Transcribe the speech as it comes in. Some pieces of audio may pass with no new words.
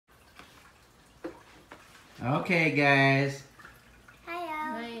Okay, guys.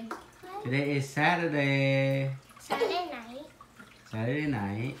 Hi. Today is Saturday. Saturday night. Saturday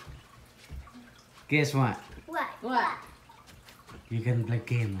night. Guess what? What? You can play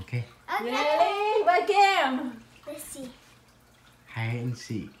game, okay? Okay. Yay! What game? Let's see. Hide and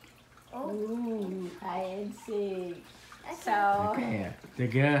seek. Ooh, hide and seek. Okay. So, Okay. The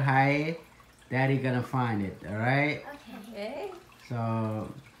girl hide. Daddy gonna find it. All right. okay.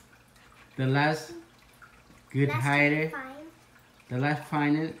 So the last good Last hider, time. the last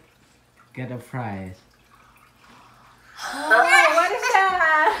finder, get a prize. Oh, what is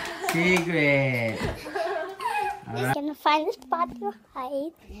that? Secret. He's gonna find a spot to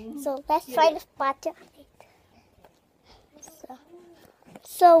hide. So let's find a spot to hide.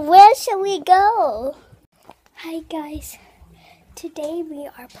 So where shall we go? Hi guys. Today we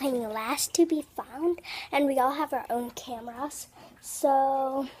are playing Last to Be Found, and we all have our own cameras.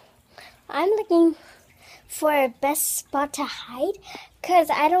 So I'm looking for a best spot to hide because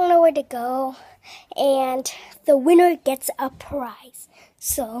I don't know where to go, and the winner gets a prize.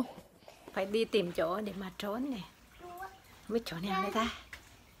 So Phải đi tìm chỗ để mà trốn nè. Không biết chỗ nào đây ta?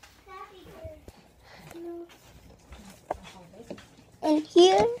 in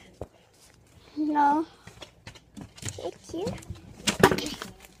here, no, it's here. Okay.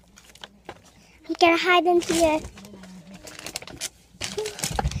 I'm gonna hide in here.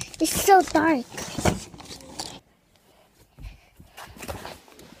 It's so dark.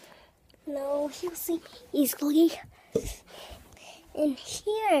 No, he'll see easily. In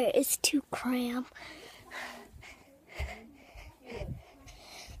here is too cramped.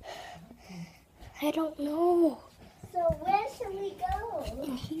 I don't know. So where should we go?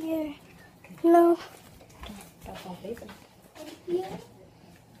 In here. No. In here.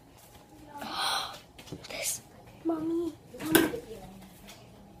 This. Mommy.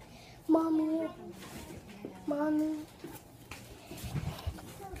 Mommy. Mommy.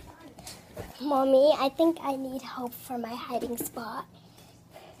 Mommy, I think I need help for my hiding spot.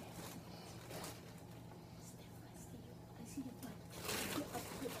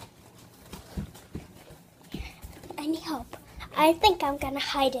 I need help. I think I'm gonna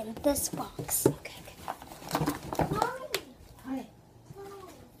hide in this box. Okay. Thôi.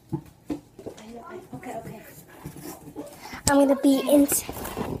 Okay. I'm gonna be inside.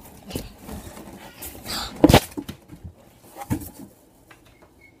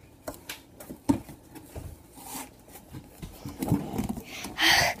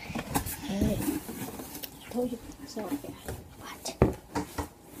 Thôi, Sophia. What?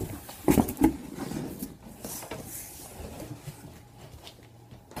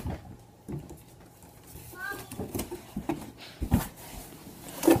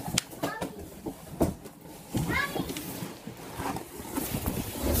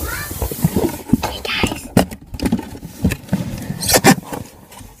 Hey guys.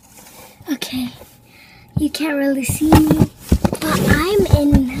 Okay. You can't really see me, but I'm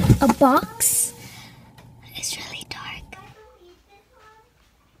in a box. It's really dark.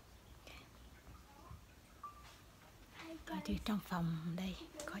 Coi thử trong phòng đây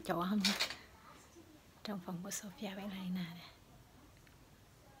có chỗ không nha. Trong phòng của Sophia với Elaina nè.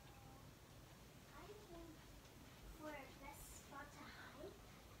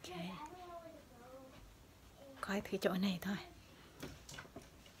 Okay. Coi thử chỗ này thôi.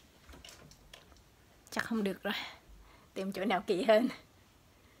 Chắc không được rồi. Tìm chỗ nào kỳ hơn.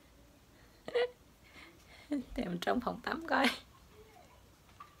 Tìm trong phòng tắm coi.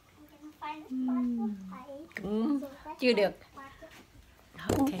 Cũng chưa được.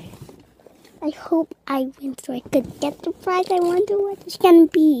 Okay. I hope I win so I could get the prize. I wonder what it's gonna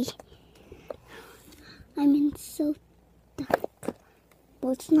be. I'm in so dark.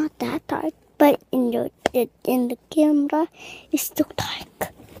 Well, it's not that dark, but in the camera, it's still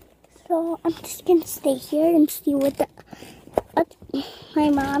dark. So I'm just gonna stay here and see what my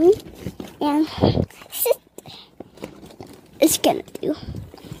mommy and sister is gonna do.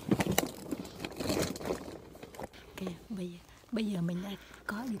 Okay. Bây giờ mình đã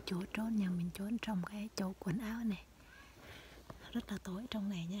có được chỗ trốn nha. Mình trốn trong cái chỗ quần áo này. Rất là tối trong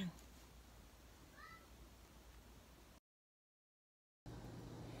này nha.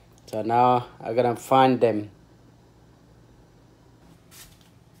 So now I'm gonna find them.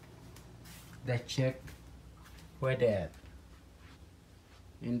 Let's check where they at.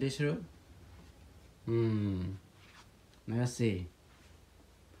 In this room? Let's see.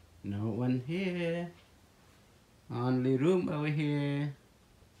 No one here. Only room over here.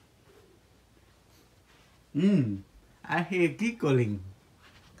 I hear giggling.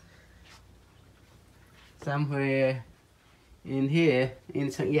 Somewhere in here,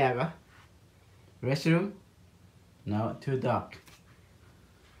 in Sophia, restroom. No, too dark.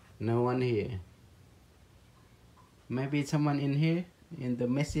 No one here. Maybe someone in here, in the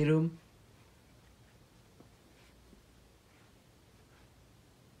messy room.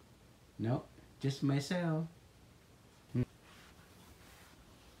 No, just myself.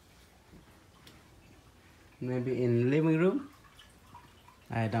 Maybe in living room.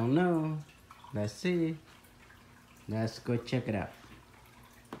 I don't know. Let's see. Let's go check it out.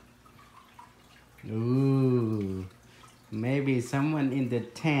 Ooh, maybe someone in the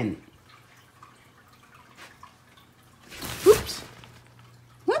tent. Oops.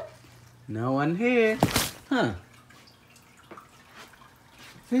 What? No one here. Huh?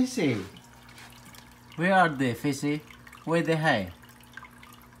 Fishy. Where are they, Fishy? Where they hide?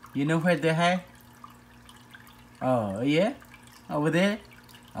 You know where they hide? Oh, yeah? Over there?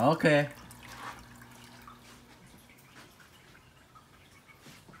 Okay.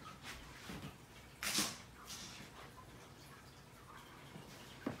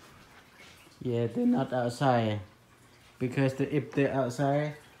 Yeah, they're not outside. Because if they're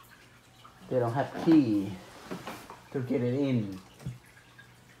outside, they don't have key to get it in.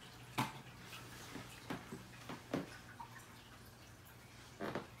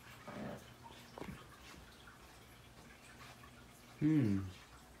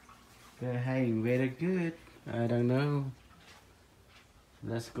 They're hiding very good. I don't know.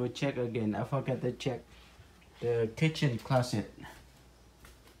 Let's go check again. I forgot to check the kitchen closet.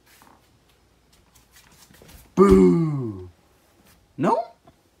 Boo! No?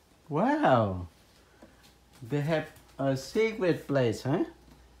 Wow. They have a secret place, huh?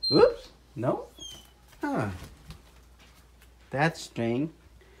 Oops. No? Huh. That's strange.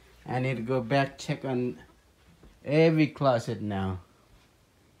 I need to go back check on every closet now.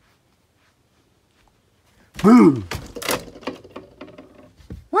 Boo!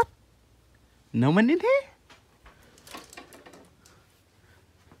 What? No one in here?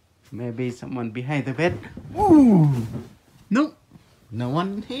 Maybe someone behind the bed. Ooh! No! No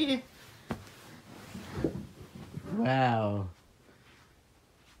one here. Wow.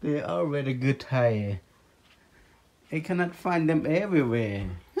 They are very good high. I cannot find them everywhere.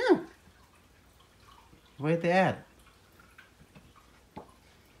 Huh. Where they at?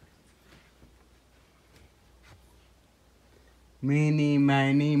 Mini,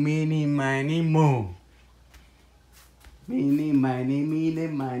 miny, mo. Mini, miny,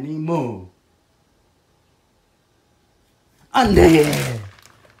 mo. Under here.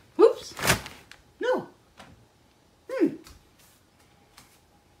 Oops. No.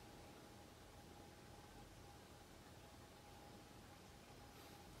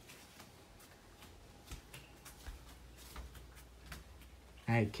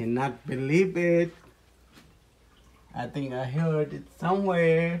 I cannot believe it. I think I heard it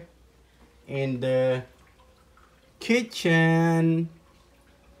somewhere in the kitchen.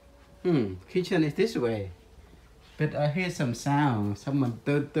 Kitchen is this way. But I hear some sound. Someone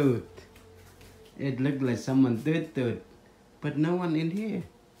toot toot. It looked like someone toot toot. But no one in here.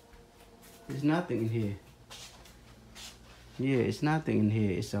 There's nothing in here. Yeah, it's nothing in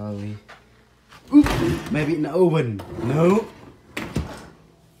here. It's only... Oops, maybe in the oven. No.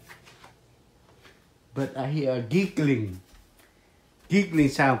 But I hear a giggling. Giggling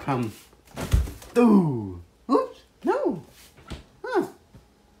sound from... Ooh. Oops. No. Huh.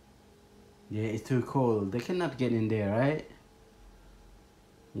 Yeah, it's too cold. They cannot get in there, right?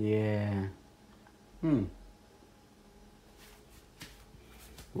 Yeah.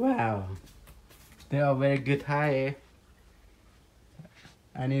 Wow. They are very good high.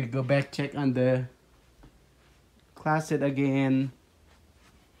 I need to go back check on the closet again.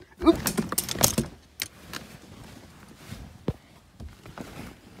 Oops.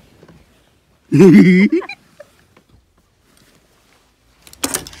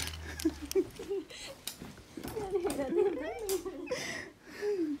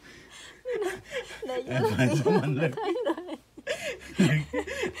 I find someone look.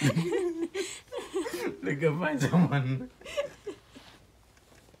 Look, I find someone.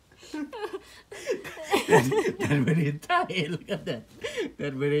 That very tight. Look at that.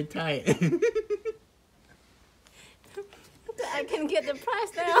 That very tight. I can get the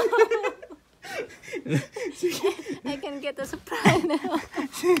prize now. I can get the surprise now.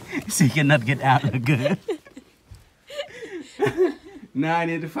 She cannot get out again. Now I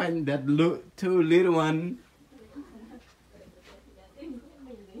need to find that two little one.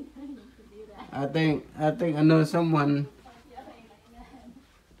 I think I know someone.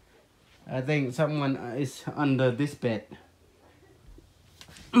 I think someone is under this bed.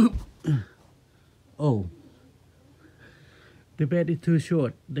 Oh. The bed is too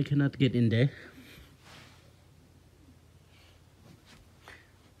short. They cannot get in there.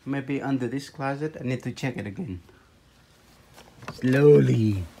 Maybe under this closet. I need to check it again.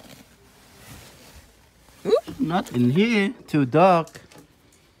 Slowly. Oop, not in here. Too dark.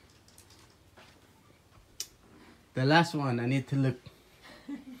 The last one, I need to look.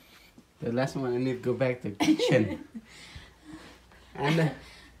 The last one, I need to go back to the kitchen. And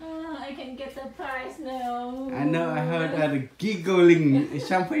I can get the prize now. I know I heard a giggling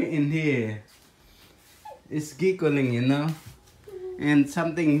somewhere in here. It's giggling, you know. And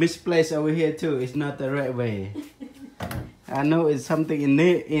something misplaced over here too. It's not the right way. I know it's something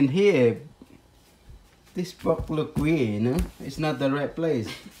in here. This box look weird, you know. It's not the right place.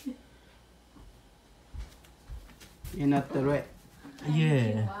 You're not the right.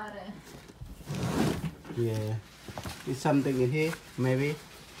 Yeah. Yeah. It's something in here, maybe.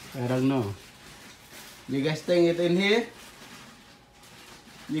 I don't know. You guys think it's in here?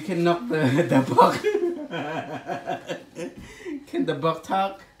 You can knock the box. Can the box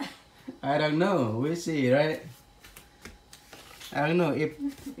talk? I don't know. We'll see, right? I don't know if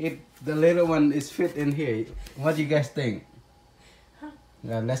the little one is fit in here. What do you guys think?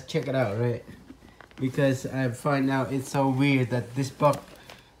 Let's check it out, right? Because I find out it's so weird that this box,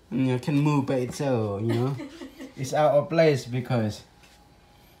 you know, can move by itself. You know, it's out of place because.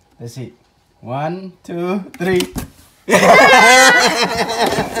 Let's see. 1, 2, 3. You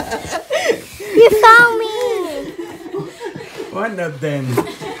found me. One of them.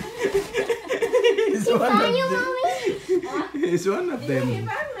 It's one of Found you, them. mommy. It's one of them.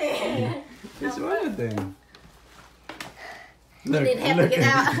 It's one of them. Look, It have to look. get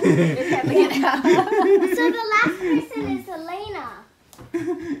out. It have to get out. So the last person is Elaina.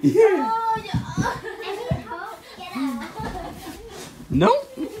 Yeah. Oh, yeah. I need help. Get out. No.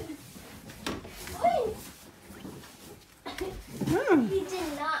 He did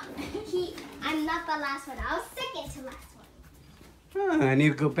not. I'm not the last one. I was second to last one. I need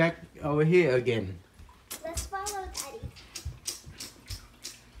to go back over here again. Let's follow Daddy.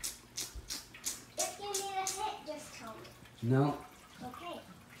 If you need a hit, just tell me. No. Okay.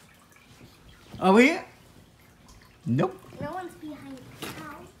 Over here? Nope. No one's behind the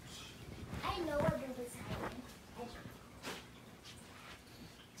couch. I know where they're beside me.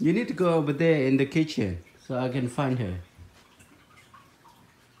 You need to go over there in the kitchen so I can find her.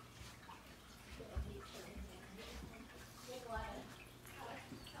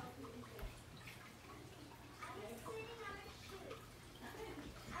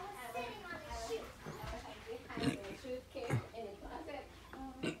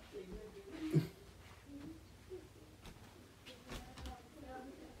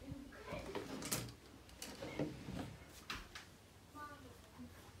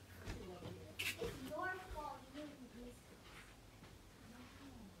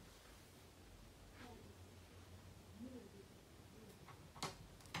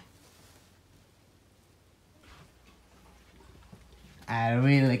 I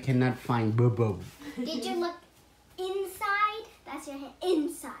really cannot find Bobo. Did you look inside? That's your hand.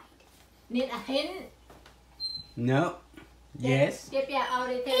 Inside. Need a hint? No. Yes. Sophia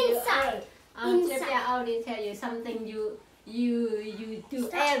already tell you. Inside. Sophia already tell you something you do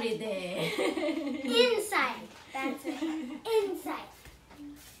every day. Inside. That's it. Inside.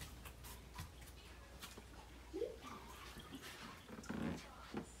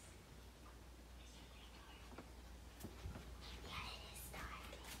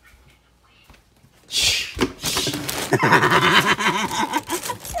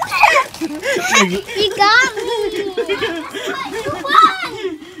 You got me! You won!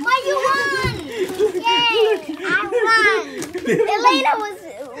 Why you won? Yay! I won! Elaina was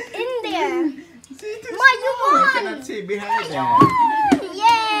in there. Why you I won? cannot see behind that.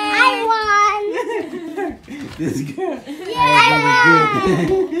 Yay! I won! This girl. Yay! I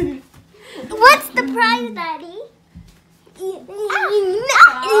won! What's the prize, Daddy?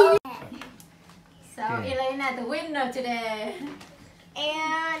 So Elaina the winner today.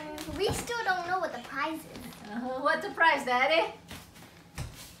 And we still don't know what the prize is. What's the prize, Daddy?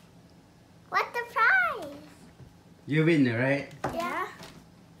 What's the prize? You win, right? Yeah.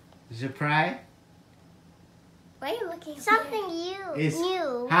 Surprise. Why are you looking? Something It's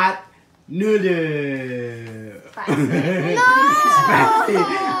new. hot noodle. No! Spicy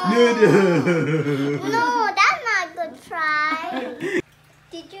noodle. No, that's not a good try.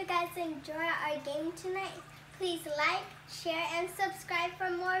 Did you guys enjoy our game tonight? Please like, share, and subscribe for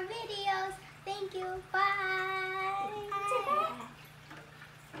more videos. Thank you. Bye.